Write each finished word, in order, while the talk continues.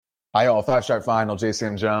Hi, all. Five Sharp Final.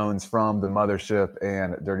 JCM Jones from the Mothership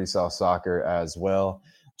and Dirty South Soccer as well.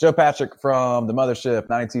 Joe Patrick from the Mothership,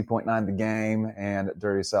 92.9 The Game, and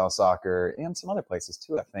Dirty South Soccer, and some other places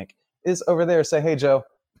too, I think, is over there. Say hey, Joe.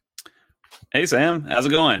 Hey, Sam. How's it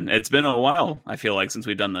going? It's been a while, I feel like, since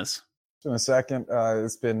we've done this. It's been a second.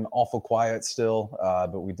 It's been awful quiet still,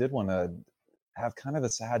 but we did want to have kind of a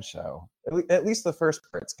sad show. At least the first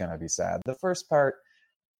part's going to be sad. The first part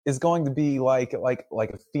is going to be like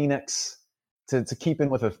a phoenix, to keep in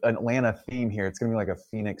with an Atlanta theme here. It's going to be like a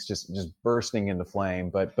phoenix just bursting into flame,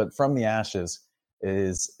 but from the ashes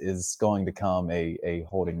is going to come a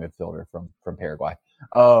holding midfielder from Paraguay.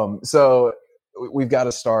 So we've got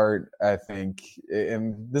to start, I think,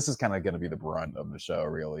 and this is kind of going to be the brunt of the show,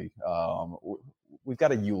 really. We've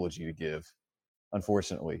got a eulogy to give,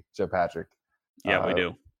 unfortunately, Joe Patrick. Yeah, we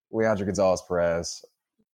do. Leandro Gonzalez Pirez,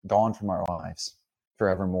 gone from our lives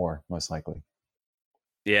forevermore, most likely.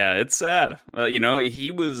 Yeah, it's sad.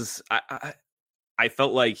 He was. I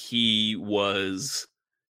felt like he was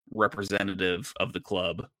representative of the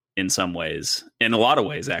club in some ways, in a lot of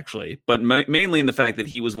ways, actually, but mainly in the fact that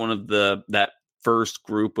he was one of that first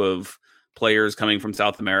group of players coming from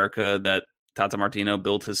South America that Tata Martino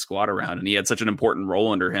built his squad around, and he had such an important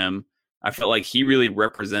role under him. I felt like he really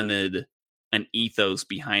represented an ethos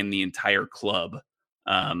behind the entire club.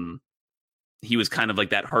 He was kind of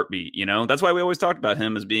like that heartbeat, That's why we always talked about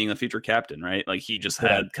him as being a future captain, right? Like he just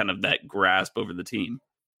had kind of that grasp over the team.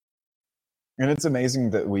 And it's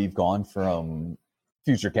amazing that we've gone from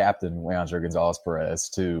future captain Leandro Gonzalez Pirez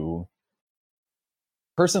to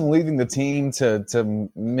person leaving the team to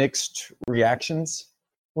mixed reactions.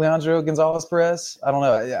 Leandro Gonzalez Pirez. I don't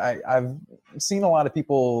know. I've seen a lot of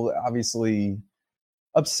people obviously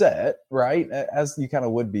upset, right, as you kind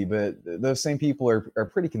of would be, but those same people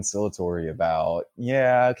are pretty conciliatory about,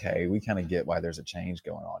 yeah, okay, we kind of get why there's a change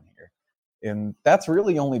going on here. And that's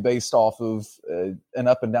really only based off of an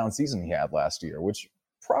up and down season he had last year, which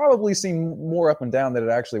probably seemed more up and down than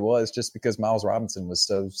it actually was, just because Miles Robinson was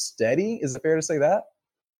so steady. Is it fair to say that?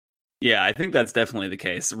 Yeah, I think that's definitely the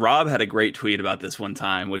case. Rob had a great tweet about this one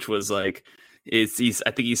time, which was like, I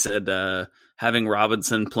think he said having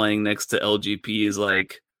Robinson playing next to LGP is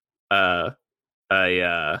like a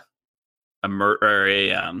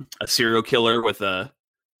serial killer with a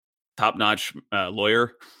top-notch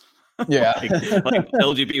lawyer. Yeah. like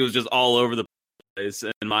LGP was just all over the place,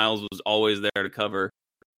 and Miles was always there to cover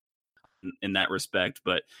in that respect.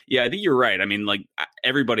 But yeah, I think you're right. I mean, like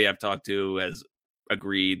everybody I've talked to has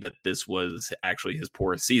agreed that this was actually his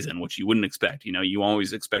poorest season, which you wouldn't expect. You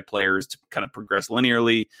always expect players to kind of progress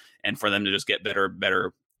linearly and for them to just get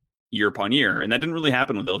better year upon year. And that didn't really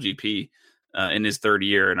happen with LGP in his third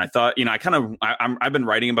year. And I thought, I've been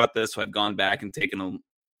writing about this, so I've gone back and taken a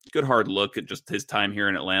good hard look at just his time here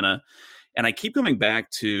in Atlanta. And I keep coming back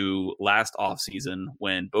to last offseason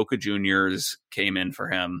when Boca Juniors came in for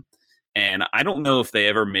him. And I don't know if they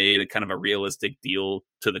ever made a kind of a realistic deal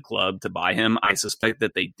to the club to buy him. I suspect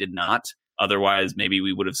that they did not. Otherwise, maybe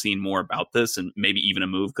we would have seen more about this, and maybe even a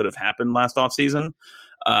move could have happened last offseason.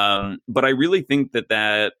 But I really think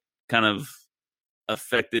that kind of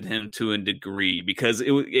affected him to a degree, because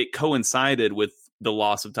it coincided with the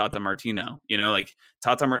loss of Tata Martino.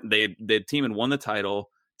 The team had won the title.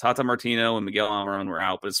 Tata Martino and Miguel Almiron were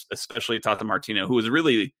out, but especially Tata Martino, who was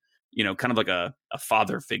really kind of like a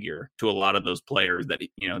father figure to a lot of those players that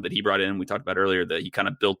he brought in. We talked about earlier that he kind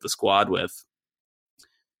of built the squad with.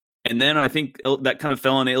 And then I think that kind of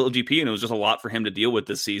fell on LGP, and it was just a lot for him to deal with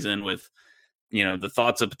this season with, the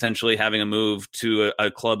thoughts of potentially having a move to a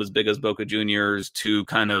club as big as Boca Juniors, to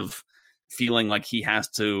kind of feeling like he has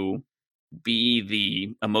to be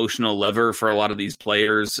the emotional lever for a lot of these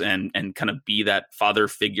players and kind of be that father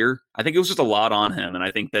figure. I think it was just a lot on him. And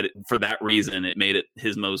I think that for that reason, it made it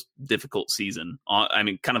his most difficult season.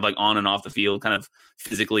 Kind of like on and off the field, kind of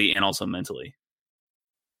physically and also mentally.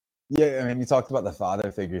 Yeah, I mean, you talked about the father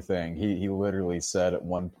figure thing. He literally said at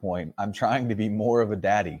one point, "I'm trying to be more of a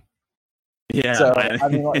daddy." Yeah. So, I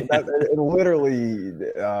mean, like it literally,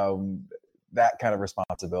 that kind of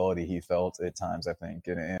responsibility he felt at times, I think.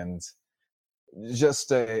 And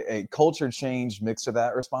just a culture change mixed with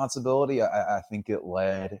that responsibility, I think it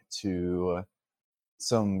led to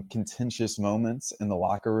some contentious moments in the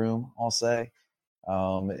locker room, I'll say.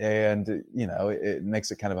 And, it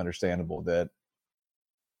makes it kind of understandable that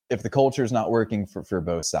if the culture is not working for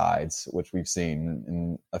both sides, which we've seen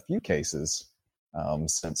in a few cases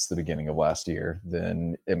since the beginning of last year,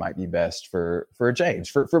 then it might be best for a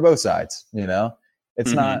change for both sides.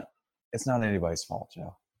 It's not anybody's fault,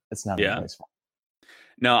 Joe. It's not anybody's fault.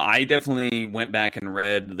 No, I definitely went back and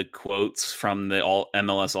read the quotes from the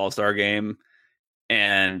MLS All-Star game,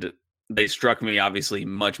 and they struck me obviously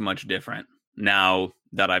much different now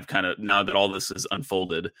that all this is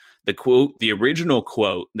unfolded. The original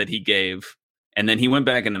quote that he gave, and then he went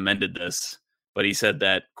back and amended this, but he said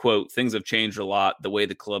that, quote, "Things have changed a lot, the way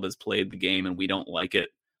the club has played the game, and we don't like it.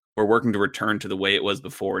 We're working to return to the way it was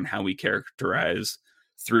before and how we characterize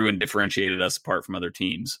through and differentiated us apart from other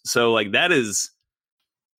teams." So like that is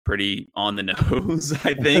pretty on the nose,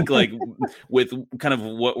 I think, like with kind of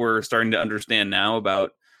what we're starting to understand now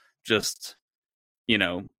about just, you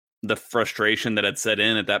know, the frustration that had set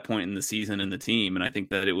in at that point in the season in the team. And I think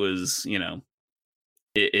that it was, you know,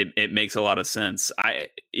 it makes a lot of sense. I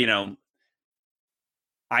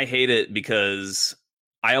hate it because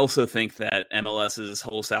I also think that MLS's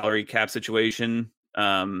whole salary cap situation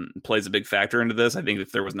plays a big factor into this. I think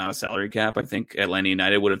if there was not a salary cap, I think Atlanta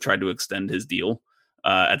United would have tried to extend his deal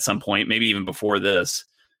at some point, maybe even before this.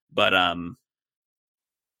 But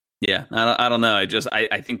yeah, I don't know.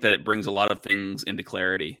 I think that it brings a lot of things into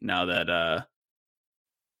clarity now that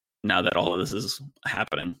all of this is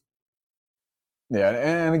happening. Yeah,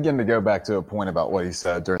 and again, to go back to a point about what he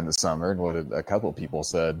said during the summer and what a couple of people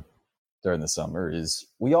said during the summer is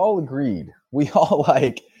we all agreed. We all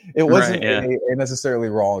like it wasn't Right, yeah. a necessarily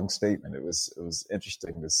wrong statement. It was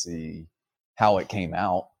interesting to see how it came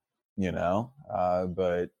out,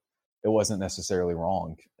 but it wasn't necessarily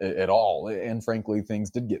wrong at all. And frankly, things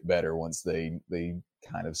did get better once they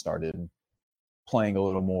kind of started playing a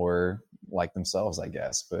little more like themselves, I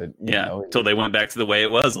guess. But until they went back to the way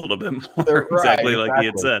it was a little bit more, exactly like he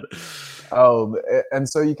had said. And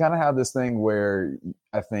so you kind of have this thing where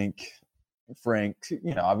I think Frank,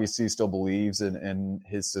 obviously still believes in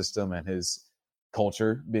his system and his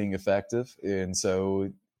culture being effective. And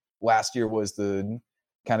so last year was the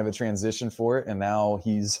kind of a transition for it. And now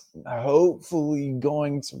he's hopefully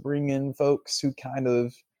going to bring in folks who kind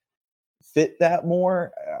of fit that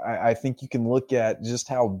more. I think you can look at just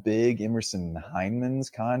how big Emerson Hyndman's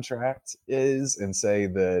contract is and say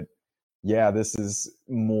that, yeah, this is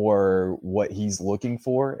more what he's looking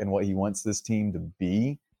for and what he wants this team to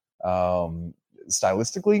be.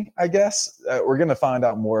 Stylistically, I guess we're going to find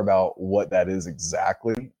out more about what that is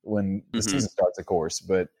exactly when the season starts, of course.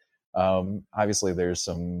 But obviously there's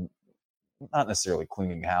some, not necessarily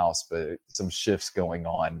cleaning house, but some shifts going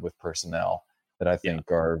on with personnel that I think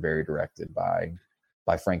are very directed by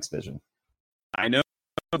Frank's vision. I know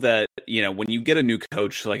that, when you get a new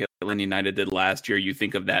coach like Atlanta United did last year, you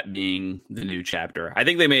think of that being the new chapter. I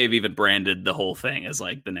think they may have even branded the whole thing as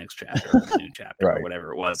like the next chapter, the new chapter, right, or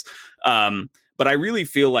whatever it was. But I really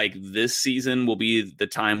feel like this season will be the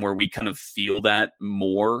time where we kind of feel that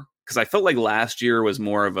more, because I felt like last year was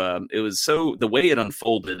more of the way it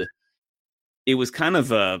unfolded, it was kind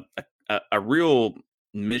of a real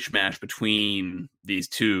mishmash between these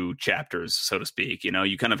two chapters, so to speak.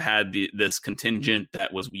 You kind of had this contingent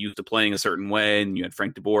that was used to playing a certain way, and you had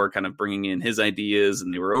Frank de Boer kind of bringing in his ideas,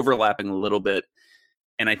 and they were overlapping a little bit.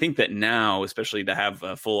 And I think that now, especially to have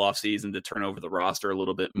a full off season to turn over the roster a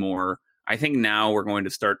little bit more, I think now we're going to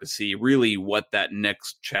start to see really what that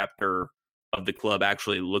next chapter of the club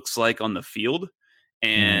actually looks like on the field.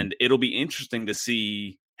 And it'll be interesting to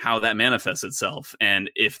see how that manifests itself and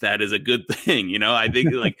if that is a good thing. I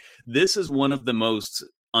think like this is one of the most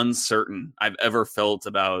uncertain I've ever felt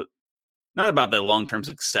about, not about the long-term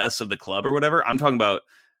success of the club or whatever. I'm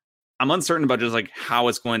uncertain about just like how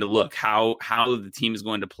it's going to look, how the team is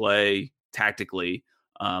going to play tactically,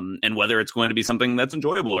 and whether it's going to be something that's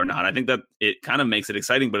enjoyable or not. I think that it kind of makes it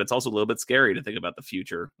exciting, but it's also a little bit scary to think about the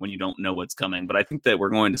future when you don't know what's coming. But I think that we're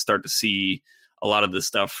going to start to see a lot of this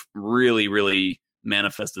stuff really, really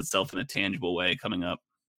manifest itself in a tangible way coming up.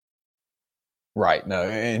 Right. No,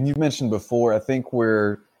 and you mentioned before, I think we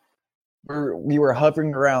were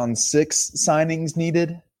hovering around 6 signings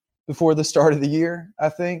needed before the start of the year, I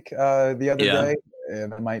think, the other day,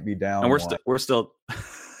 and it might be down. And we're still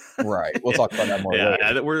right. We'll talk about that more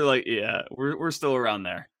later. We're still around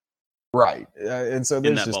there. Right. And so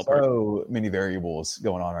there's just so many variables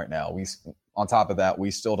going on right now. On top of that,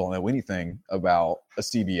 we still don't know anything about a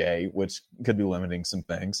CBA, which could be limiting some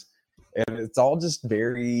things. And it's all just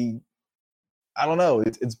very, I don't know,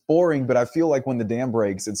 it's boring, but I feel like when the dam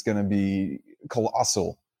breaks, it's going to be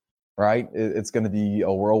colossal, right? It's going to be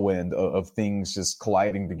a whirlwind of things just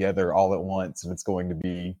colliding together all at once. And it's going to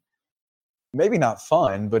be maybe not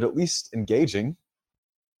fun, but at least engaging.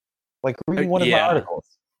 Like reading one of my articles.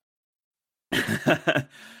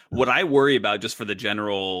 What I worry about just for the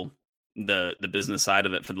general, the business side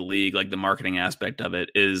of it for the league, like the marketing aspect of it,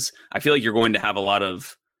 is I feel like you're going to have a lot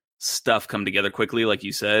of stuff come together quickly, like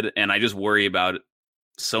you said. And I just worry about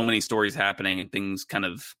so many stories happening and things kind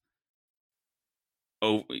of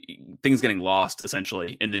things getting lost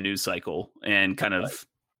essentially in the news cycle, and kind of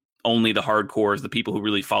only the hardcores, the people who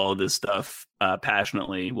really follow this stuff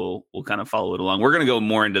passionately, will kind of follow it along. We're going to go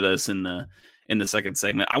more into this in the second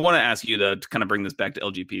segment. I want to ask you to kind of bring this back to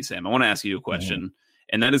LGP, Sam. I want to ask you a question,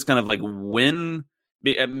 and that is kind of like when,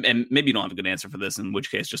 and maybe you don't have a good answer for this, in which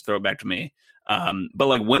case just throw it back to me. But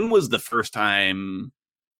like, when was the first time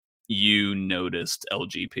you noticed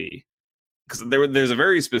LGP? Because there's a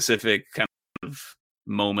very specific kind of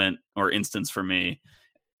moment or instance for me.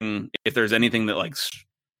 If there's anything that like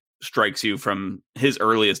strikes you from his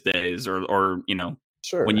earliest days, or you know,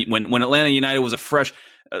 Sure. when Atlanta United was a fresh,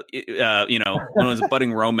 you know, when it was a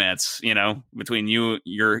budding romance, you know, between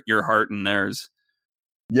your heart and theirs.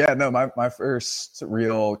 Yeah, no, my first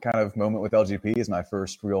real kind of moment with LGP is my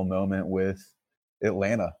first real moment with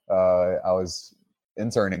Atlanta. I was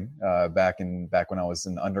interning back when I was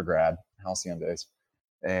in undergrad, halcyon days,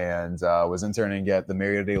 and was interning at the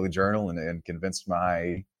Marietta Daily Journal, and convinced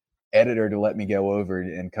my editor to let me go over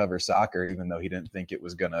and cover soccer, even though he didn't think it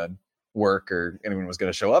was going to work or anyone was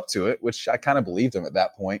going to show up to it, which I kind of believed him at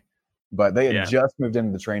that point. But they had just moved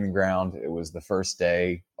into the training ground. It was the first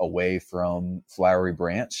day away from Flowery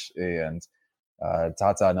Branch, and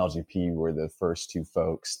Tata and LGP were the first two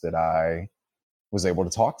folks that I was able to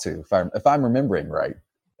talk to, if I'm remembering right.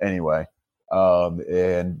 Anyway,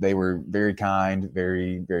 and they were very kind,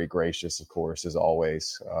 very, very gracious, of course, as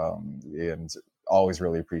always, and always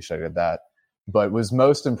really appreciated that. But was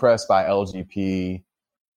most impressed by LGP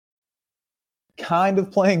kind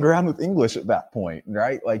of playing ground with English at that point,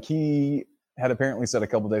 right? Like, he had apparently said a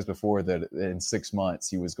couple of days before that in 6 months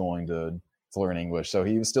he was going to learn English. So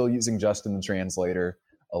he was still using Justin the translator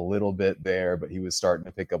a little bit there, but he was starting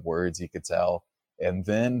to pick up words, you could tell. And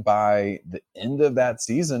then by the end of that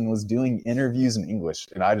season was doing interviews in English.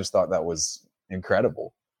 And I just thought that was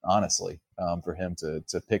incredible, honestly, for him to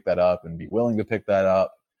pick that up and be willing to pick that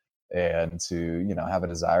up, and to, you know, have a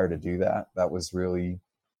desire to do that. That was really,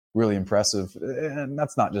 really impressive. And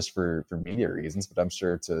that's not just for media reasons, but I'm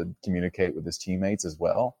sure to communicate with his teammates as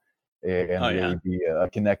well, and really be a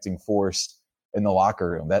connecting force in the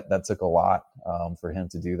locker room. That took a lot for him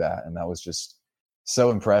to do that. And that was just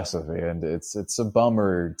so impressive. And it's a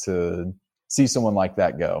bummer to see someone like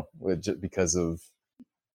that go just because of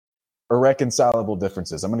irreconcilable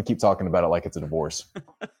differences. I'm going to keep talking about it like it's a divorce.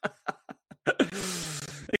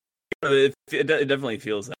 It definitely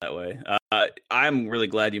feels that way. I'm really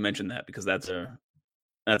glad you mentioned that, because that's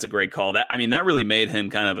a great call. That really made him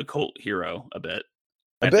kind of a cult hero a bit.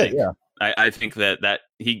 Yeah. I think that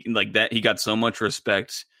he got so much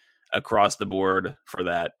respect across the board for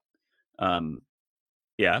that.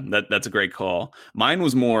 Yeah, that's a great call. Mine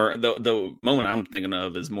was more, the moment I'm thinking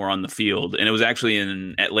of is more on the field, and it was actually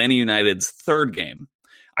in Atlanta United's third game.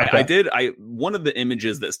 Okay. One of the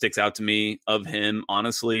images that sticks out to me of him,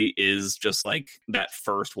 honestly, is just like that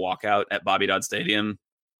first walkout at Bobby Dodd Stadium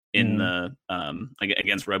in the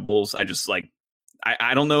against Red Bulls. I just like,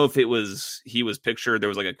 I don't know if he was pictured. There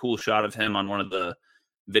was like a cool shot of him on one of the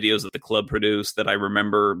videos that the club produced that I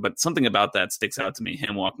remember, but something about that sticks out to me,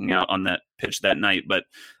 him walking out on that pitch that night. But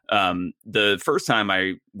the first time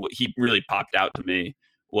he really popped out to me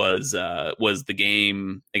was the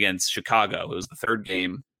game against Chicago. It was the third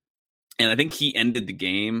game, and I think he ended the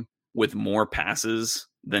game with more passes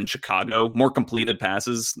than Chicago, more completed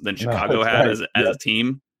passes than Chicago had as a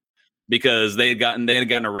team, because they had gotten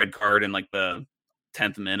a red card in like the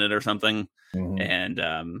 10th minute or something.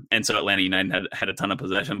 Mm-hmm. And so Atlanta United had a ton of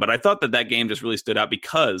possession. But I thought that game just really stood out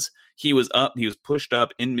because he was pushed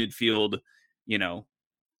up in midfield, you know,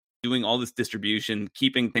 doing all this distribution,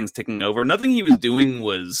 keeping things ticking over. Nothing he was doing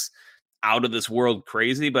was out of this world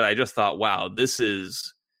crazy, but I just thought, wow, this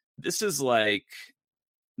is like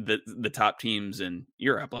the top teams in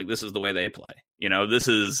Europe. Like, this is the way they play. You know, this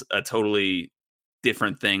is a totally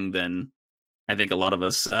different thing than I think a lot of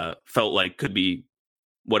us felt like could be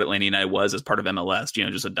what Atlanta United was as part of MLS, you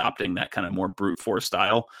know, just adopting that kind of more brute force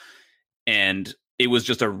style. And it was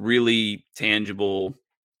just a really tangible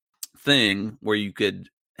thing where you could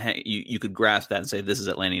grasp that and say, this is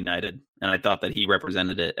Atlanta United. And I thought that he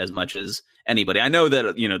represented it as much as anybody. I know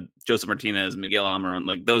that, you know, Joseph Martinez, Miguel Almiron,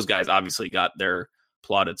 like those guys obviously got their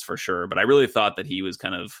plaudits for sure. But I really thought that he was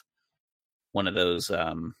kind of one of those,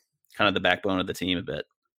 kind of the backbone of the team a bit.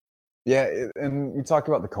 Yeah, and you talk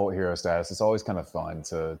about the cult hero status. It's always kind of fun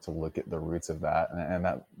to look at the roots of that. And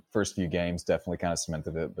that first few games definitely kind of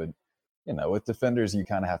cemented it. But, you know, with defenders, you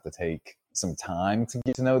kind of have to take some time to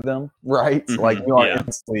get to know them, right? Mm-hmm. Like, you aren't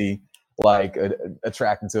instantly like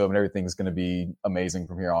attracted to him, and everything's going to be amazing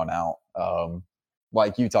from here on out.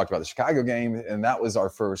 Like you talked about the Chicago game, and that was our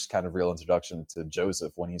first kind of real introduction to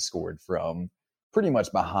Joseph when he scored from pretty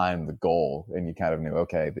much behind the goal, and you kind of knew,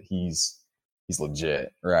 okay, that he's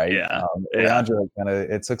legit, right? Yeah. Leandro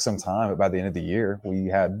it took some time, but by the end of the year, we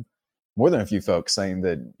had more than a few folks saying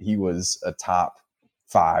that he was a top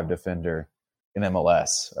 5 defender in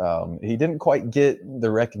MLS. He didn't quite get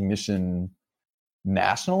the recognition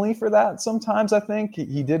nationally for that. Sometimes I think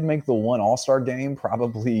he did make the one All-Star game,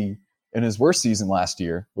 probably in his worst season last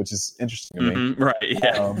year, which is interesting to me. Right.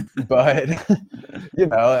 Yeah. But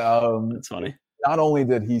that's funny. Not only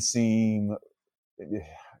did he seem,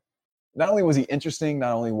 not only was he interesting,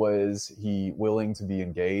 not only was he willing to be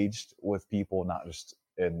engaged with people, not just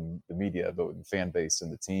in the media, but with the fan base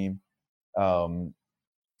and the team.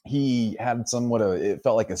 He had somewhat it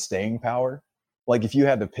felt like a staying power. Like if you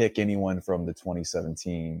had to pick anyone from the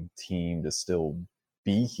 2017 team to still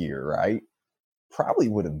be here, right? Probably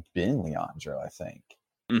would have been Leandro, I think,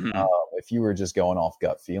 if you were just going off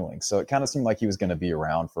gut feeling. So it kind of seemed like he was going to be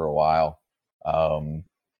around for a while.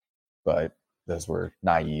 But those were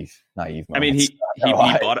naive moments. I mean,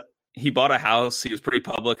 he bought a house. He was pretty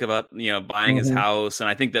public about, buying his house. And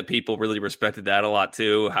I think that people really respected that a lot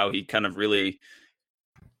too, how he kind of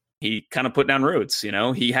put down roots.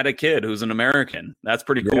 He had a kid who's an American. That's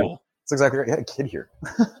pretty cool. That's exactly right. He had a kid here.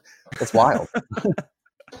 That's wild.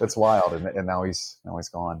 That's wild. And now he's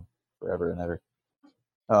gone forever and ever.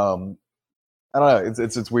 I don't know.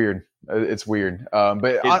 It's weird. It's weird.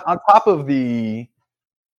 But on top of the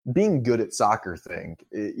being good at soccer thing,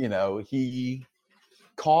 he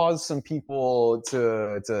caused some people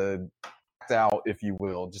to act out, if you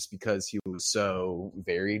will, just because he was so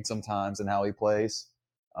varied sometimes in how he plays,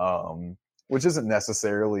 which isn't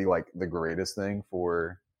necessarily like the greatest thing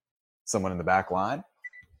for someone in the back line.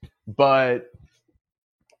 But,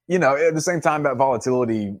 at the same time, that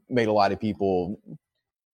volatility made a lot of people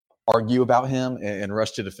argue about him and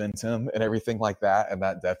rush to defend him and everything like that. And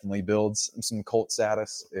that definitely builds some cult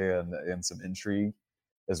status and some intrigue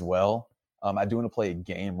as well. I do want to play a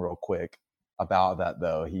game real quick about that,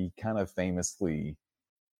 though. He kind of famously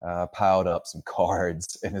piled up some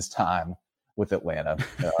cards in his time with Atlanta.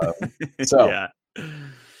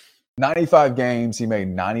 95 games. He made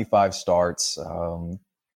 95 starts.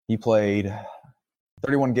 He played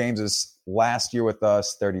 31 games his last year with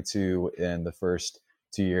us, 32 in the first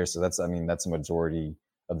 2 years. So that's a majority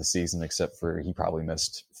of the season, except for he probably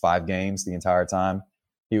missed 5 games the entire time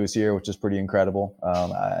he was here, which is pretty incredible.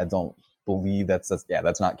 I don't believe that's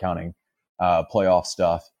not counting playoff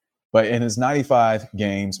stuff. But in his 95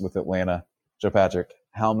 games with Atlanta, Joe Patrick,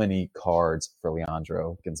 how many cards for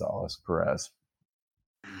Leandro Gonzalez Pirez?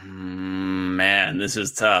 Man, this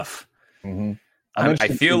is tough. Mm-hmm. I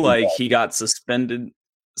feel like he got suspended.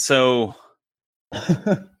 So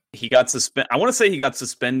he got suspended. I want to say he got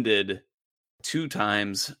suspended 2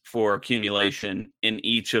 times for accumulation in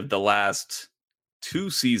each of the last 2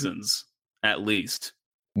 seasons, at least.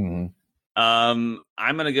 Mm-hmm. I'm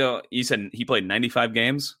going to go. You said he played 95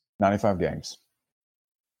 games? 95 games.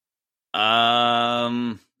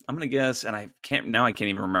 I'm going to guess, and I can't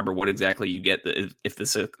even remember what exactly you get if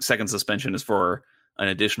the second suspension is for an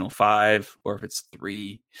additional 5 or if it's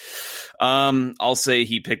 3. I'll say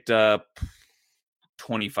he picked up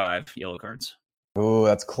 25 yellow cards. Oh,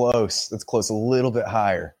 that's close. That's close. A little bit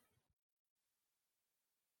higher.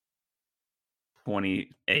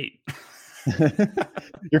 28.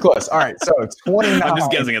 You're close. All right. So 29. I'm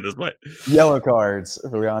just guessing at this point. Yellow cards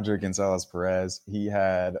for Leandro Gonzalez Pirez. He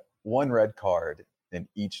had 1 red card in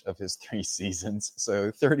each of his 3 seasons. So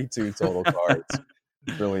 32 total cards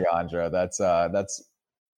for Leandro. That's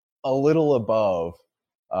a little above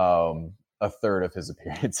a third of his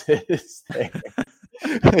appearances there,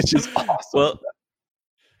 which is awesome. Well,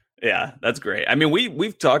 yeah, that's great. I mean,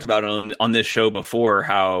 we've talked about it on this show before,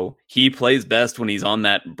 how he plays best when he's on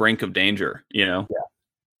that brink of danger, Yeah.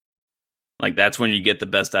 Like that's when you get the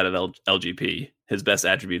best out of LGP. His best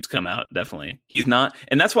attributes come out, definitely. He's not,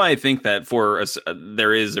 and that's why I think that for us,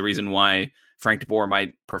 there is a reason why Frank de Boer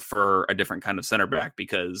might prefer a different kind of center back,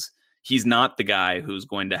 because he's not the guy who's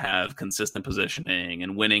going to have consistent positioning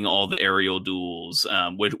and winning all the aerial duels,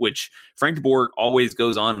 which Frank de Boer always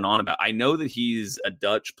goes on and on about. I know that he's a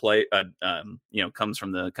Dutch comes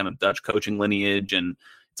from the kind of Dutch coaching lineage, and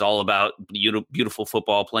it's all about beautiful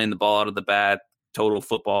football, playing the ball out of the bat, total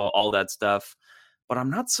football, all that stuff. But I'm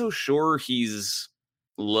not so sure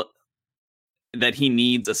that he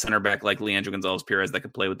needs a center back like Leandro Gonzalez Pirez that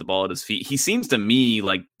could play with the ball at his feet. He seems to me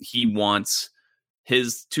like he wants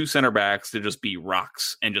his two center backs to just be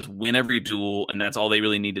rocks and just win every duel, and that's all they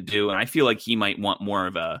really need to do. And I feel like he might want more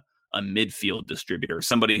of a midfield distributor,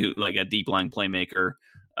 somebody who like a deep line playmaker,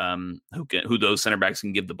 who those center backs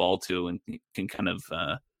can give the ball to and can kind of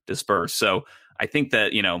disperse. So I think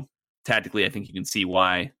that, tactically, I think you can see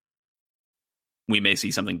why we may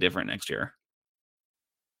see something different next year.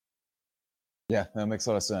 Yeah, that makes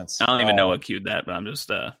a lot of sense. I don't even know what cued that, but I'm just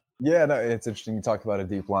Yeah, no, it's interesting you talk about a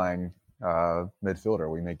deep lying midfielder.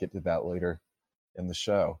 We may get to that later in the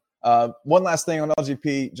show. One last thing on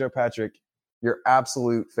LGP, Joe Patrick, your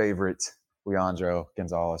absolute favorite Leandro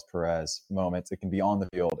Gonzalez Pirez moment. It can be on the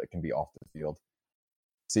field, it can be off the field.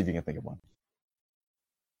 See if you can think of one.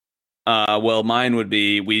 Well, mine would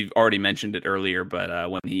be, we've already mentioned it earlier, but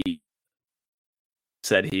when he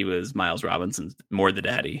said he was Miles Robinson's more the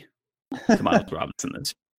daddy to Miles Robinson.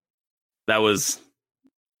 That was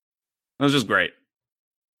just great.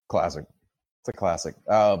 Classic. It's a classic.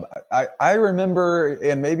 I remember,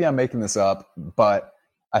 and maybe I'm making this up, but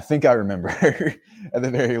I think I remember at the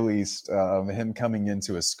very least him coming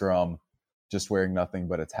into a scrum just wearing nothing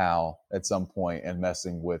but a towel at some point and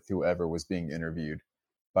messing with whoever was being interviewed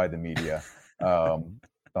by the media. Thought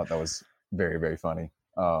that was very, very funny.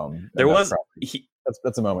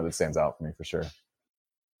 That's a moment that stands out for me for sure.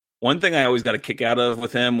 One thing I always got a kick out of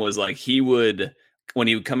with him was like when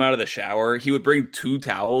he would come out of the shower, he would bring two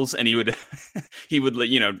towels and he would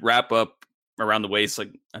wrap up around the waist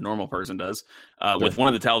like a normal person does with one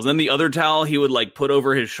of the towels. Then the other towel he would like put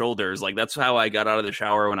over his shoulders. Like that's how I got out of the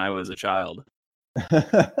shower when I was a child.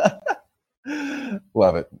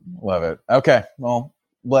 Love it. Okay, well,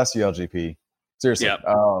 bless you, LGP. Seriously, yep.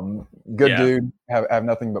 Good dude. Have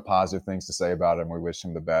nothing but positive things to say about him. We wish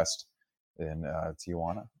him the best in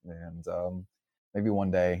Tijuana, and maybe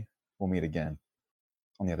one day we'll meet again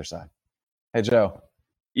on the other side. Hey, Joe.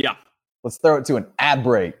 Yeah. Let's throw it to an ad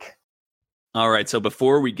break. All right. So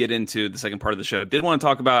before we get into the second part of the show, I did want to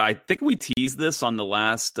talk about, I think we teased this on the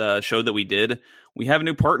last show that we did. We have a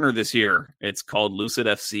new partner this year. It's called Lucid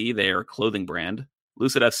FC. They are a clothing brand.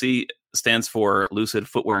 Lucid FC stands for Lucid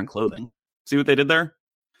Footwear and Clothing. See what they did there?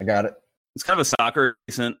 I got it. It's kind of a soccer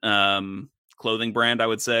recent clothing brand, I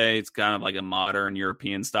would say. It's kind of like a modern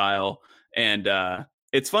European style. And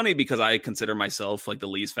it's funny because I consider myself like the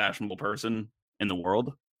least fashionable person in the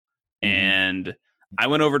world. Mm-hmm. And I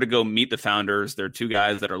went over to go meet the founders. They're two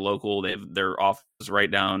guys that are local. They have their office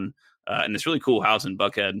right down in this really cool house in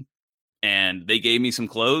Buckhead. And they gave me some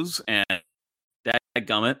clothes, and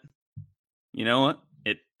dadgummit, you know what?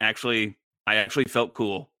 I actually felt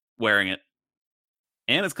cool wearing it.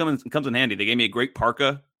 And it comes in handy. They gave me a great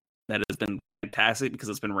parka that has been fantastic because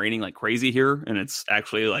it's been raining like crazy here. And it's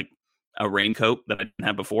actually like a raincoat that I didn't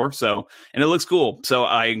have before. So, and it looks cool. So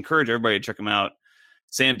I encourage everybody to check them out.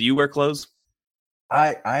 Sam, do you wear clothes?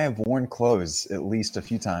 I have worn clothes at least a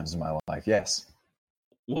few times in my life. Yes.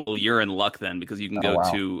 Well, you're in luck then, because you can go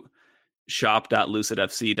to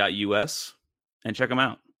shop.lucidfc.us and check them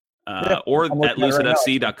out. Or at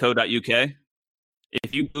lucidfc.co.uk.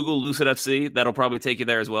 If you Google Lucid FC, that'll probably take you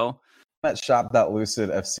there as well. I'm at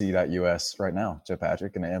shop.lucidfc.us right now, Joe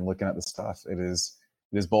Patrick, and I am looking at the stuff. It is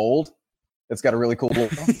bold. It's got a really cool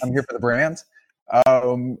logo. I'm here for the brand.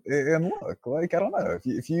 And look, like, I don't know,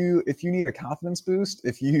 if you need a confidence boost,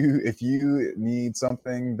 if you need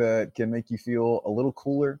something that can make you feel a little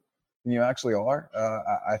cooler than you actually are,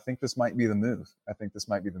 I think this might be the move.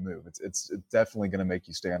 It's definitely going to make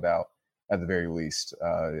you stand out at the very least.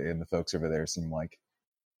 And the folks over there seem like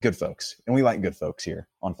good folks, and we like good folks here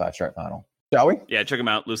on Five Stripe Vinyl. Shall we? Yeah, check them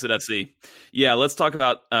out, Lucid FC. Yeah, let's talk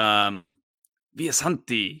about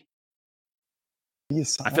Villasanti.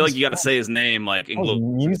 I feel like you got to say his name like in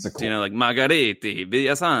musical, like Margheriti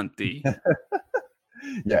Villasanti.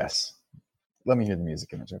 Yes, let me hear the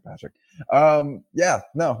music in it, Joe Patrick.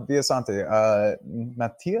 Villasanti.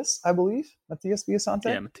 Matias, I believe. Matias Villasanti.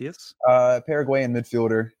 Yeah, Matias. Paraguayan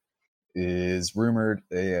midfielder is rumored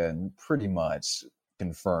and pretty much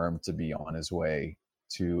confirmed to be on his way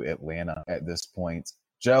to Atlanta at this point.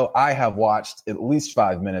 Joe, I have watched at least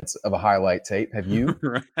 5 minutes of a highlight tape. Have you?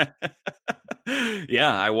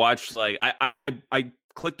 Yeah, I watched I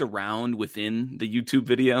clicked around within the YouTube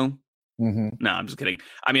video. Mm-hmm. No, I'm just kidding.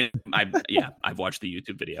 I mean, I've watched the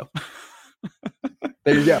YouTube video.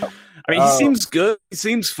 There you go. I mean, he seems good. He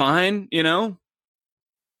seems fine, Yeah.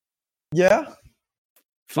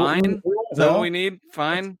 Fine. Is that what we need?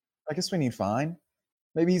 Fine. I guess we need fine.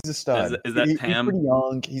 Maybe he's a stud. Is that Pam? He's pretty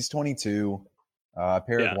young. He's 22.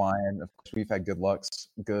 Paraguayan. Yeah. Of course, we've had good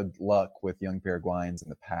luck with young Paraguayans in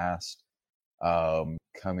the past.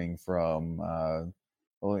 Coming from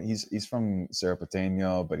Well, he's from Cerro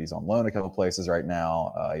Porteño, but he's on loan a couple places right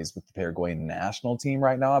now. He's with the Paraguayan national team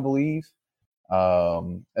right now, I believe,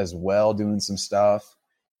 as well, doing some stuff.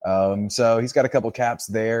 So he's got a couple caps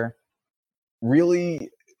there.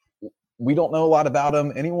 Really, we don't know a lot about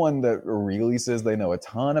him. Anyone that really says they know a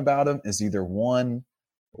ton about him is either one,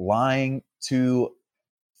 lying, two,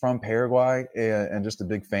 from Paraguay and just a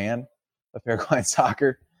big fan of Paraguayan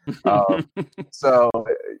soccer. So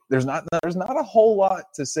there's not a whole lot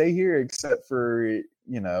to say here except for,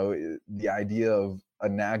 the idea of a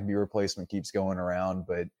Nagby replacement keeps going around,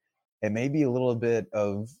 but it may be a little bit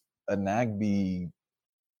of a Nagby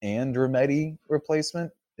and Remedi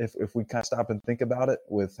replacement if we kind of stop and think about it,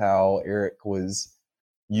 with how Eric was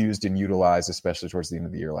used and utilized, especially towards the end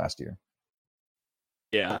of the year last year.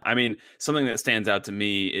 Yeah, I mean, something that stands out to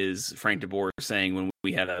me is Frank de Boer saying when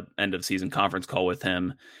we had an end-of-season conference call with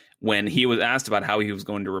him, when he was asked about how he was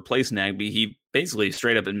going to replace Nagby, he basically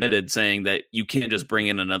straight up admitted saying that you can't just bring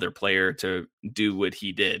in another player to do what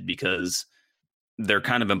he did because they're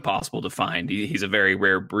kind of impossible to find. He's a very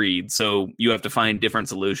rare breed, so you have to find different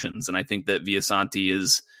solutions. And I think that Villasanti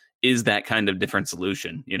is that kind of different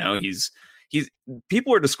solution. He's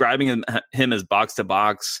people are describing him as box to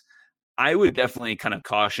box. I would definitely kind of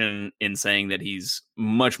caution in saying that he's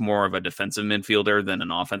much more of a defensive midfielder than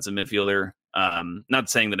an offensive midfielder. Not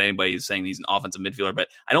saying that anybody is saying he's an offensive midfielder, but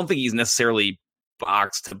I don't think he's necessarily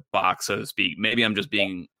box to box, so to speak. Maybe I'm just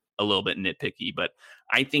being a little bit nitpicky, but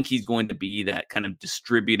I think he's going to be that kind of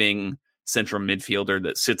distributing central midfielder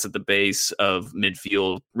that sits at the base of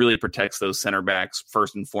midfield, really protects those center backs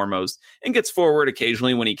first and foremost, and gets forward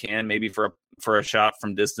occasionally when he can, maybe for a shot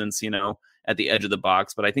from distance, at the edge of the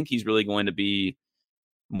box. But I think he's really going to be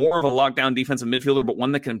more of a lockdown defensive midfielder, but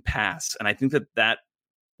one that can pass. And I think that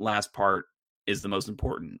last part is the most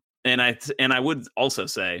important. And I would also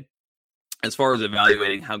say, as far as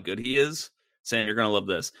evaluating how good he is, Sam, you're going to love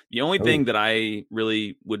this. The only thing that I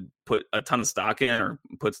really would put a ton of stock in or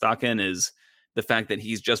put stock in is the fact that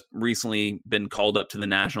he's just recently been called up to the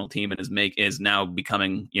national team and is now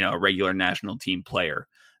becoming, a regular national team player.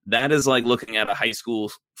 That is like looking at a high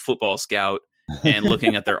school football scout and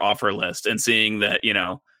looking at their offer list and seeing that,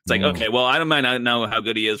 it's like, okay, well, I might not know how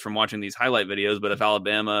good he is from watching these highlight videos, but if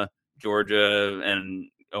Alabama, Georgia, and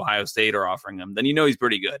Ohio State are offering him, then he's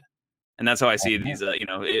pretty good. And that's how I see these,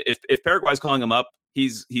 if Paraguay's calling him up,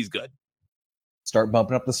 he's good. Start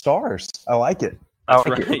bumping up the stars. I like it. That's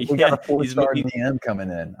right. We got a 4-star DM coming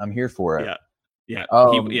in. I'm here for it. Yeah.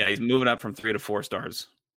 He's moving up from 3 to 4 stars.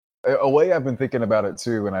 A way I've been thinking about it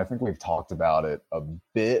too, and I think we've talked about it a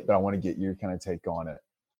bit, but I want to get your kind of take on it.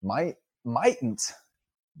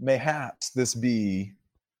 Mayhaps this be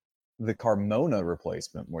the Carmona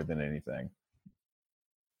replacement more than anything?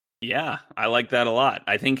 Yeah, I like that a lot.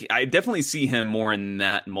 I think I definitely see him more in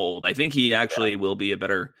that mold. I think he actually will be a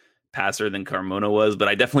better passer than Carmona was, but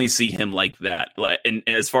I definitely see him like that. And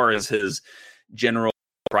as far as his general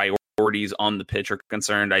priorities on the pitch are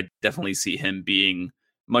concerned, I definitely see him being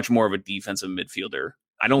much more of a defensive midfielder.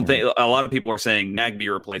 I don't think a lot of people are saying Nagby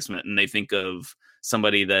replacement, and they think of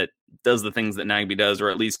somebody that does the things that Nagby does, or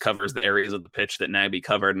at least covers the areas of the pitch that Nagby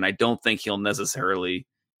covered. And I don't think he'll necessarily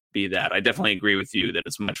be that. I definitely agree with you that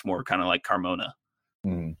it's much more kind of like Carmona.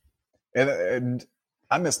 And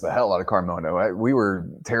I missed the hell out of Carmona. We were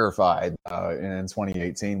terrified in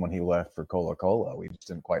 2018 when he left for Colo-Colo. We just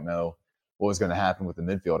didn't quite know what was going to happen with the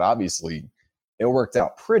midfield. Obviously, it worked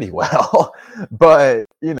out pretty well, but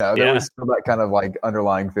there was still that kind of like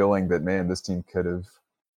underlying feeling that, man, this team could have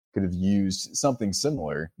used something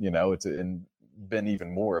similar, and been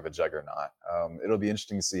even more of a juggernaut. It'll be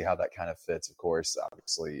interesting to see how that kind of fits, of course,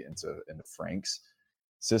 obviously into Frank's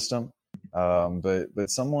system. But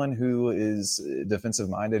someone who is defensive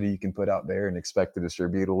minded, you can put out there and expect to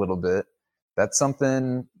distribute a little bit. That's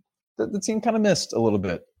something that the team kind of missed a little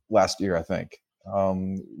bit last year, I think.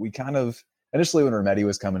 We kind of, initially when Remedi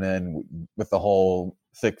was coming in with the whole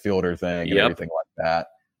thick fielder thing and everything like that,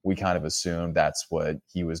 we kind of assumed that's what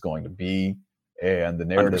he was going to be. And the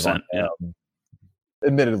narrative on him,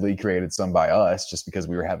 admittedly created some by us just because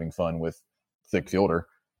we were having fun with thick fielder,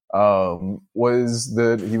 was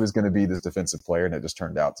that he was going to be this defensive player. And it just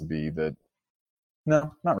turned out to be that,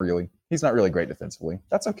 no, not really. He's not really great defensively.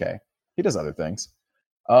 That's okay. He does other things.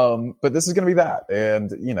 But this is going to be that.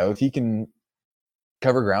 And, if he can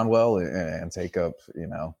cover ground well and take up,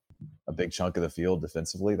 a big chunk of the field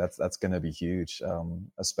defensively, that's going to be huge.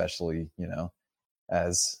 Especially,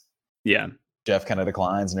 as Jeff kind of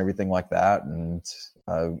declines and everything like that. And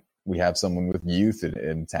we have someone with youth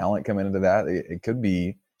and talent coming into that.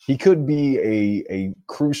 He could be a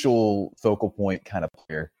crucial focal point kind of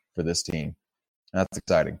player for this team. That's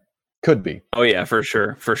exciting. Could be. Oh yeah, for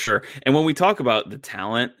sure, for sure. And when we talk about the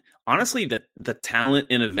talent, honestly, the talent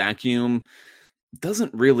in a vacuum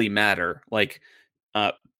doesn't really matter. Like,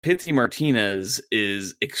 Pity Martinez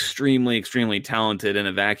is extremely, extremely talented in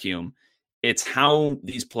a vacuum. It's how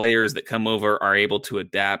these players that come over are able to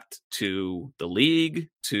adapt to the league,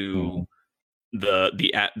 to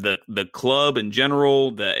the club in general,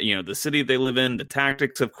 the city they live in, the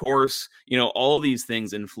tactics, of course, all these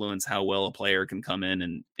things influence how well a player can come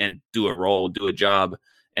in and do a role, do a job.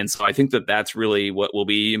 And so I think that that's really what will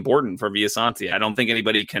be important for Villasanti. I don't think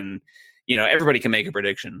anybody can, everybody can make a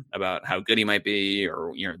prediction about how good he might be,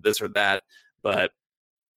 or this or that, but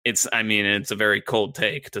it's a very cold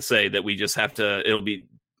take to say that we just have to.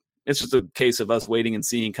 It's just a case of us waiting and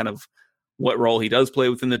seeing kind of what role he does play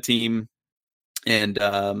within the team. And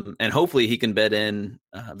hopefully he can bed in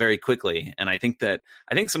very quickly. And I think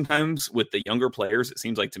sometimes with the younger players, it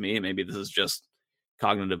seems like to me, and maybe this is just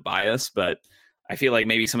cognitive bias, but I feel like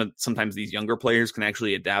maybe sometimes these younger players can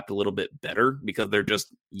actually adapt a little bit better because they're just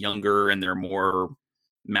younger and they're more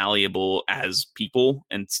malleable as people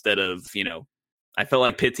instead of, I felt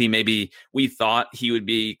like Pitti, maybe we thought he would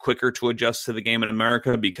be quicker to adjust to the game in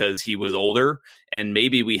America because he was older, and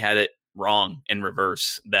maybe we had it wrong in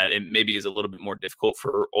reverse, that it maybe is a little bit more difficult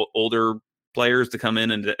for older players to come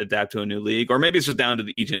in and adapt to a new league, or maybe it's just down to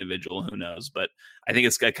each individual, who knows. But I think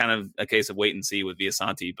it's kind of a case of wait and see with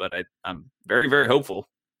Villasanti, but I'm very, very hopeful.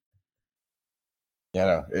 Yeah,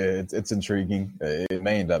 no, it's intriguing. It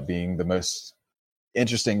may end up being the most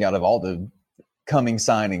interesting out of all the coming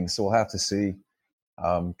signings, so we'll have to see,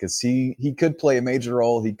 because he could play a major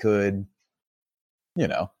role. He could,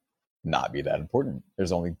 not be that important.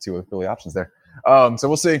 There's only two affiliate options there. So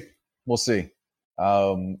we'll see. We'll see.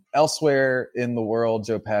 Elsewhere in the world,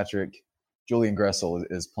 Joe Patrick, Julian Gressel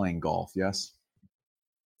is playing golf, yes?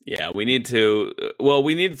 Yeah, we need to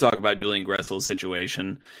talk about Julian Gressel's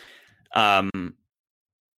situation.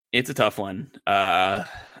 It's a tough one.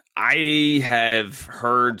 I have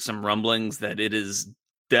heard some rumblings that it is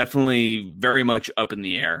definitely very much up in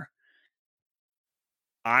the air.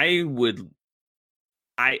 I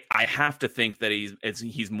have to think that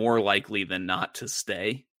he's more likely than not to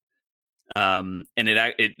stay. And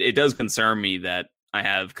it does concern me that I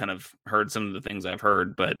have kind of heard some of the things I've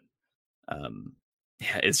heard, but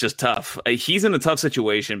it's just tough. He's in a tough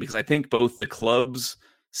situation because I think both the club's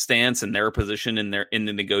stance and their position in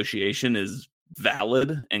the negotiation is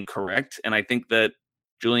valid and correct, and I think that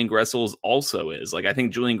Julian Gressel's also is. Like, I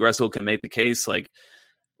think Julian Gressel can make the case, like,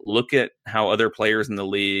 look at how other players in the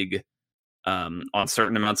league on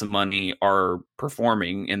certain amounts of money are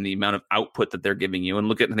performing and the amount of output that they're giving you, and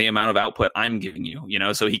look at the amount of output I'm giving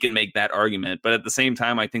you, so he can make that argument. But at the same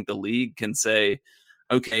time, I think the league can say,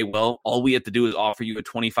 okay, well, all we have to do is offer you a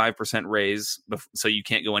 25% raise so you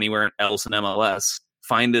can't go anywhere else in MLS.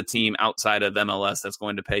 Find a team outside of MLS that's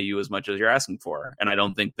going to pay you as much as you're asking for. And I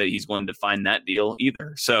don't think that he's going to find that deal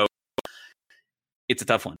either. So it's a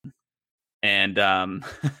tough one. And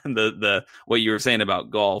the what you were saying about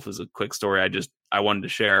golf is a quick story I wanted to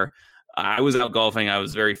share. I was out golfing. I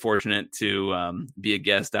was very fortunate to be a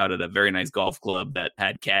guest out at a very nice golf club that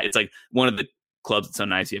had caddies. It's like one of the clubs that's so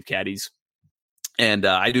nice you have caddies. And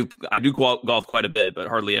I do golf quite a bit, but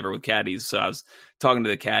hardly ever with caddies. So I was talking to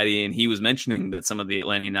the caddy, and he was mentioning that some of the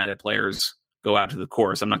Atlanta United players go out to the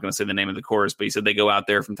course. I'm not going to say the name of the course, but he said they go out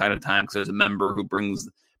there from time to time because there's a member who brings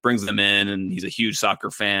them in, and he's a huge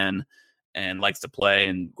soccer fan and likes to play.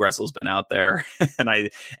 And Gressel's been out there,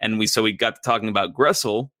 and we got to talking about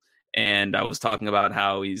Gressel, and I was talking about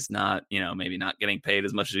how he's not, maybe not getting paid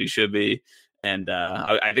as much as he should be. And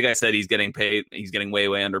I think I said he's getting paid. He's getting way,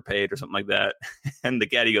 way underpaid or something like that. And the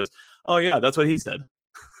caddy goes, "Oh yeah, that's what he said."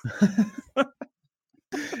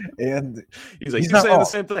 And he's like, "You're saying the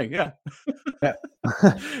same thing, yeah."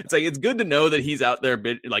 It's like, it's good to know that he's out there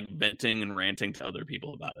like venting and ranting to other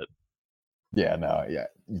people about it. Yeah, no, yeah,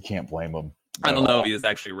 you can't blame him. I don't know if he is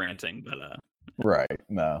actually ranting, but right,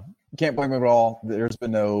 no, you can't blame him at all. There's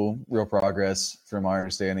been no real progress, from my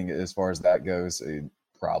understanding, as far as that goes. It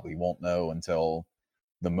probably won't know until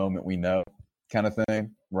the moment we know, kind of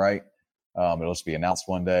thing, right? It'll just be announced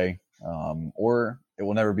one day, or it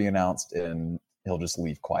will never be announced, and he'll just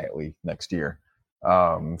leave quietly next year.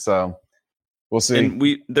 So we'll see.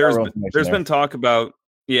 And there's been talk about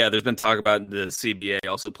the CBA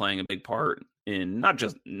also playing a big part in not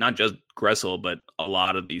just Gressel, but a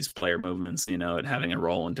lot of these player movements, and having a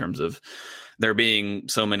role in terms of there being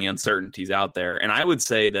so many uncertainties out there. And I would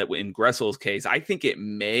say that in Gressel's case, I think it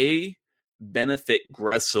may benefit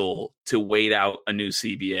Gressel to wait out a new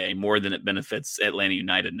CBA more than it benefits Atlanta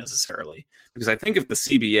United necessarily. Because I think if the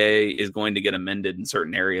CBA is going to get amended in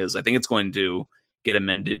certain areas, I think it's going to get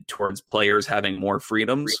amended towards players having more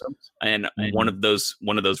freedoms. And one of those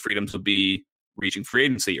freedoms would be reaching free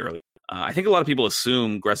agency early. I think a lot of people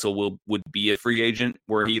assume Gressel would be a free agent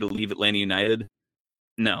were he to leave Atlanta United.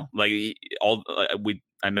 No, like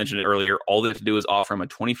I mentioned it earlier. All they have to do is offer him a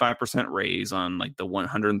 25% raise on like the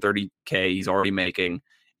 $130K he's already making,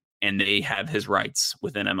 and they have his rights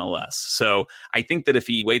within MLS. So I think that if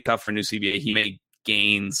he waits out for a new CBA, he may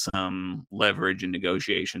gain some leverage in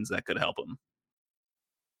negotiations that could help him.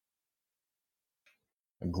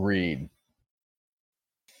 Agreed.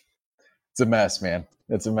 It's a mess, man.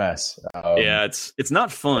 It's a mess. Yeah, it's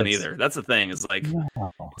not fun either. That's the thing. It's like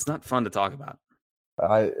it's not fun to talk about.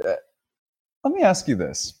 Let me ask you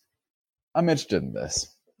this. I'm interested in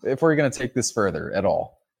this. If we're going to take this further at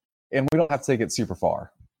all, and we don't have to take it super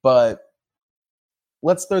far, but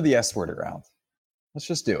let's throw the S word around. Let's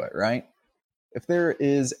just do it, right? If there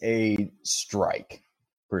is a strike,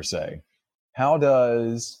 per se, how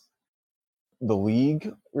does the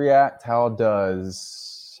league react? How do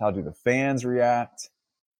the fans react?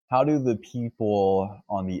 How do the people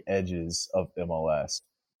on the edges of MLS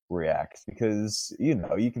react? Because, you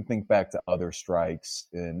can think back to other strikes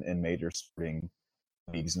in major sporting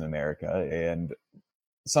leagues in America, and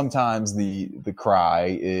sometimes the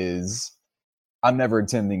cry is, I'm never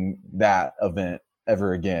attending that event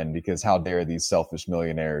ever again, because how dare these selfish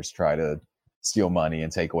millionaires try to steal money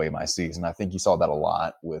and take away my season. I think you saw that a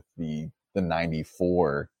lot with the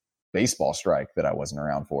 94 baseball strike that I wasn't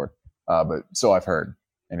around for, but so I've heard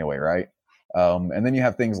anyway, right? And then you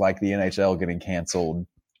have things like the NHL getting canceled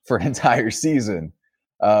for an entire season.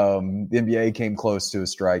 The NBA came close to a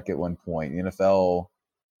strike at one point. The NFL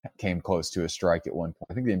came close to a strike at one point.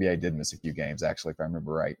 I think the NBA did miss a few games, actually, if I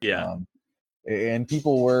remember right. Yeah. And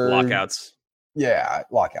people were... Lockouts. Yeah,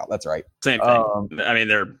 lockout. That's right. Same thing. I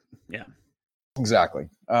mean, yeah. Exactly.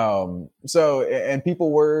 So, and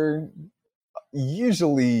people were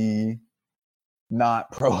usually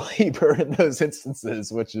not pro-labor in those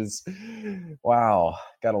instances, which is, wow,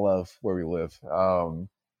 gotta love where we live.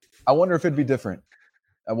 I wonder if it'd be different.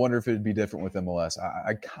 I wonder if it'd be different with MLS.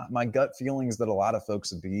 My gut feeling is that a lot of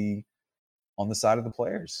folks would be on the side of the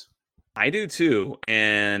players. I do too.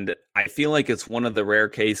 And I feel like it's one of the rare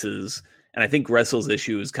cases, and I think Gressel's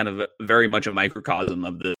issue is kind of very much a microcosm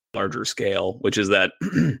of the larger scale, which is that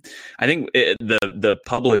I think the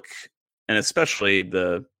public, and especially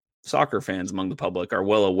the soccer fans among the public, are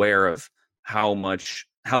well aware of how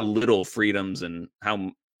little freedoms and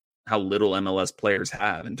how little MLS players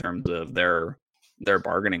have in terms of their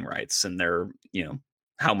bargaining rights and their,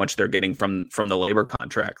 how much they're getting from the labor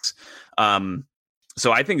contracts.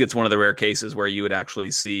 So I think it's one of the rare cases where you would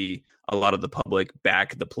actually see a lot of the public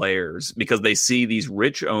back the players, because they see these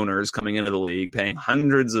rich owners coming into the league paying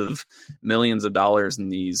hundreds of millions of dollars in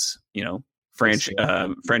these,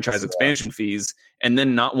 franchise expansion fees, and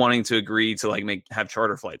then not wanting to agree to have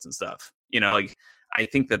charter flights and stuff. I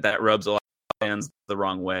think that rubs a lot of fans the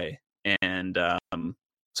wrong way. And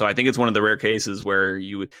so I think it's one of the rare cases where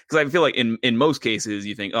you would, because I feel like in most cases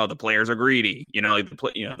you think, oh, the players are greedy,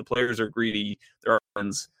 the players are greedy. There are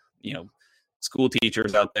school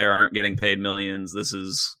teachers out there aren't getting paid millions. This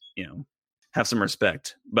is, have some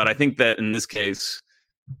respect. But I think that in this case,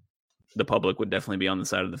 the public would definitely be on the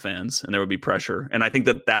side of the fans, and there would be pressure. And I think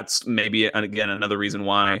that that's maybe, again, another reason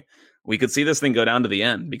why we could see this thing go down to the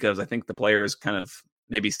end, because I think the players kind of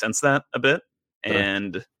maybe sense that a bit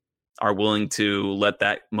and are willing to let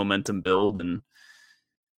that momentum build. And,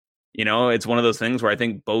 it's one of those things where I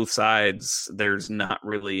think both sides, there's not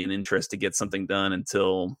really an interest to get something done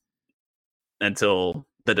until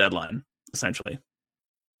the deadline, essentially.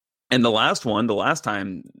 And the last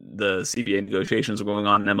time the CBA negotiations were going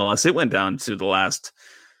on in MLS, it went down to the last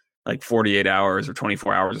 48 hours or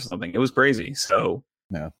 24 hours or something. It was crazy. So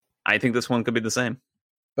yeah, I think this one could be the same.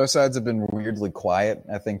 Both sides have been weirdly quiet,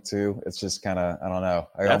 I think, too. It's just kind of, I don't know.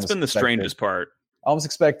 That's been the strangest part. I almost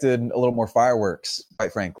expected a little more fireworks,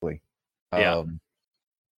 quite frankly. Yeah.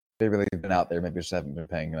 Maybe they've been out there. Maybe just haven't been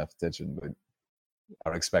paying enough attention, but I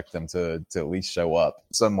would expect them to at least show up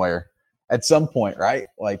somewhere at some point, right?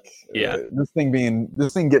 This thing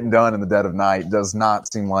getting done in the dead of night does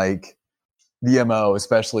not seem like the MO,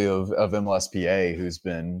 especially of MLS PA, who's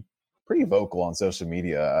been pretty vocal on social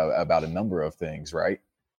media about a number of things, right?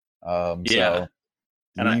 Yeah. So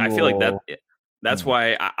and I feel like that That's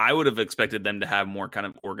why I would have expected them to have more kind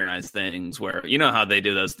of organized things where, you know how they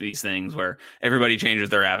do these things where everybody changes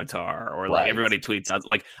their avatar or like everybody tweets out.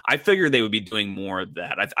 Like, I figured they would be doing more of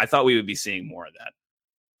that. I thought we would be seeing more of that.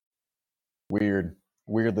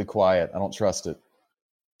 Weirdly quiet. I don't trust it.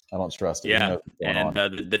 Yeah. And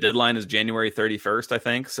the deadline is January 31st, I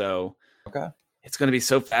think. So it's going to be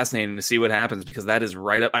so fascinating to see what happens because that is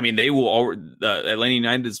right up. I mean, they will Atlanta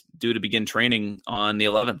United is due to begin training on the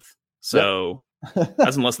 11th. So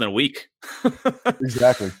that's in less than a week.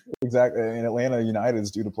 Exactly. And Atlanta United is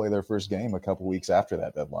due to play their first game a couple weeks after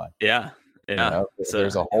that deadline. Yeah. You know, so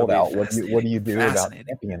there's a holdout. What do you do about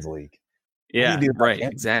Champions League? Yeah, right.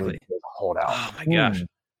 Exactly. Holdout. Oh my gosh.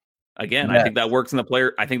 Again, I think that works in the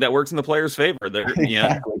player. I think that works in the player's favor.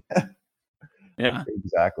 Exactly. Yeah.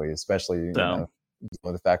 Exactly. Especially you know,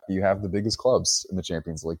 the fact that you have the biggest clubs in the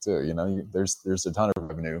Champions League too. You know, there's a ton of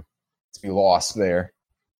revenue to be lost there.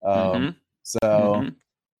 So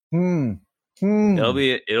it'll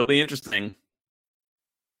be interesting.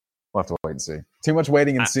 We'll have to wait and see. Too much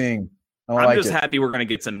waiting and seeing. I'm just happy we're going to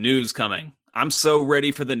get some news coming. I'm so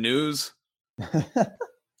ready for the news.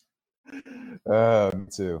 Me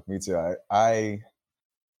too. I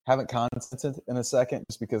haven't contented in a second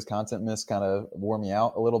just because content miss kind of wore me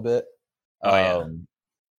out a little bit.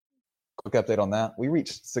 Quick update on that. We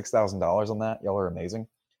reached $6,000 on that. Y'all are amazing.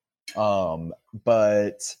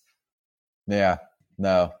 But yeah,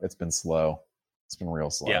 no, it's been slow. It's been real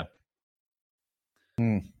slow. Yeah.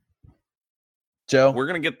 Joe, we're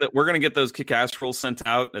gonna get those kick casseroles sent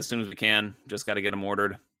out as soon as we can. Just got to get them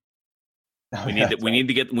ordered. We need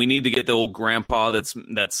to get the old grandpa that's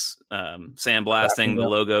sandblasting the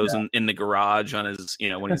logos in the garage on his, you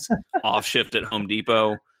know, when he's off shift at Home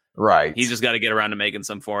Depot. Right. He's just got to get around to making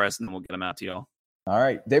some for us, and then we'll get them out to y'all. All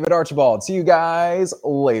right, David Archibald. See you guys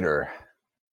later.